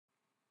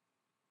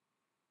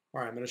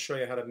Alright, I'm going to show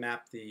you how to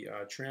map the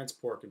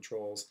transport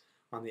controls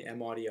on the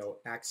M-Audio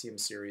Axiom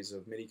series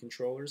of MIDI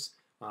controllers.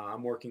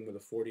 I'm working with a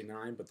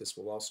 49, but this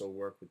will also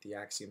work with the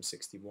Axiom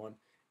 61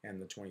 and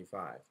the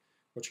 25.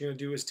 What you're going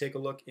to do is take a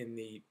look in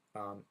the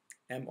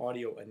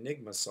M-Audio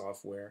Enigma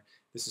software.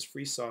 This is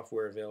free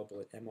software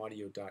available at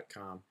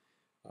maudio.com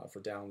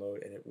for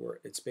download, and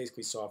it's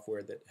basically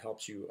software that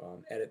helps you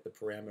edit the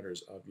parameters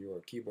of your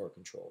keyboard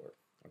controller.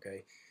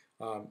 Okay,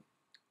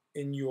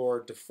 in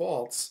your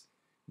defaults,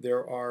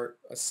 there are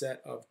a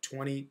set of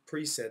 20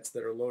 presets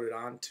that are loaded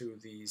onto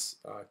these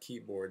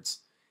keyboards,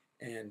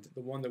 and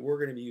the one that we're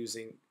going to be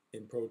using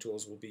in Pro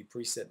Tools will be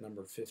preset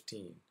number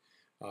 15.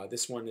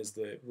 This one is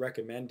the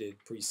recommended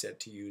preset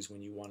to use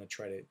when you want to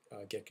try to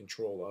get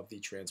control of the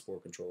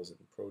transport controls in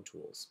Pro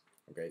Tools.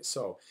 Okay,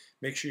 so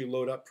make sure you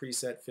load up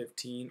preset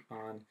 15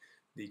 on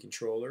the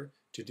controller.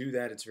 To do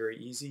that, it's very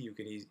easy. You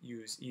can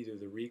use either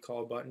the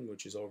recall button,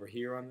 which is over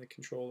here on the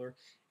controller,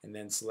 and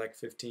then select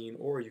 15,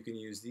 or you can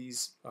use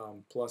these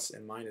plus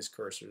and minus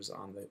cursors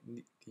on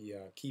the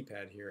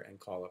keypad here and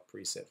call up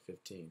preset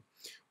 15.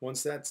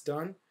 Once that's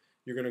done,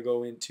 you're going to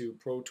go into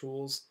Pro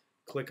Tools,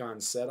 click on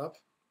Setup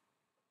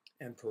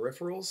and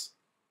Peripherals.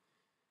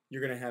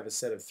 You're going to have a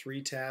set of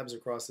 3 tabs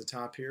across the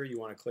top here. You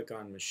want to click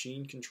on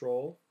Machine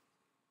Control,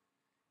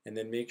 and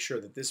then make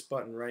sure that this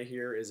button right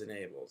here is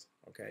enabled.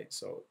 Okay,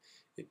 so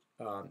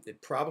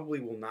it probably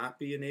will not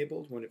be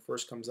enabled when it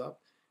first comes up.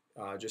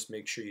 Just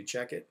make sure you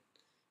check it,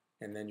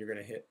 and then you're going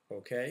to hit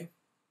OK.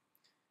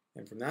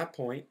 And from that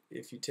point,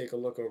 if you take a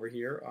look over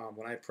here,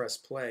 when I press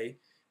play,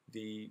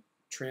 the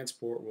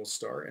transport will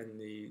start and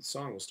the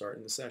song will start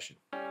in the session.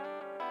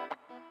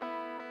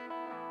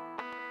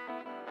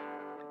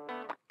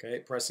 Okay,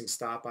 pressing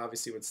stop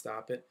obviously would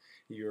stop it.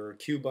 Your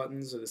cue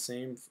buttons are the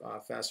same,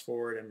 fast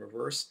forward and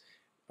reverse.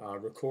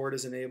 Record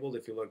is enabled.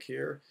 If you look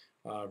here,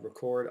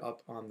 record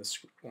up on the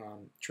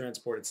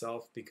transport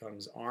itself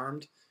becomes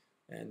armed,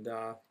 and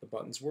the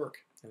buttons work,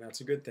 and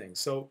that's a good thing.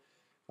 So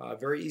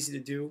very easy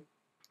to do.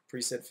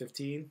 Preset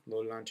 15,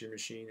 load it onto your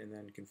machine, and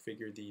then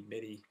configure the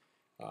MIDI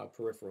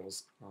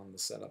peripherals on the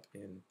setup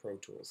in Pro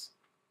Tools.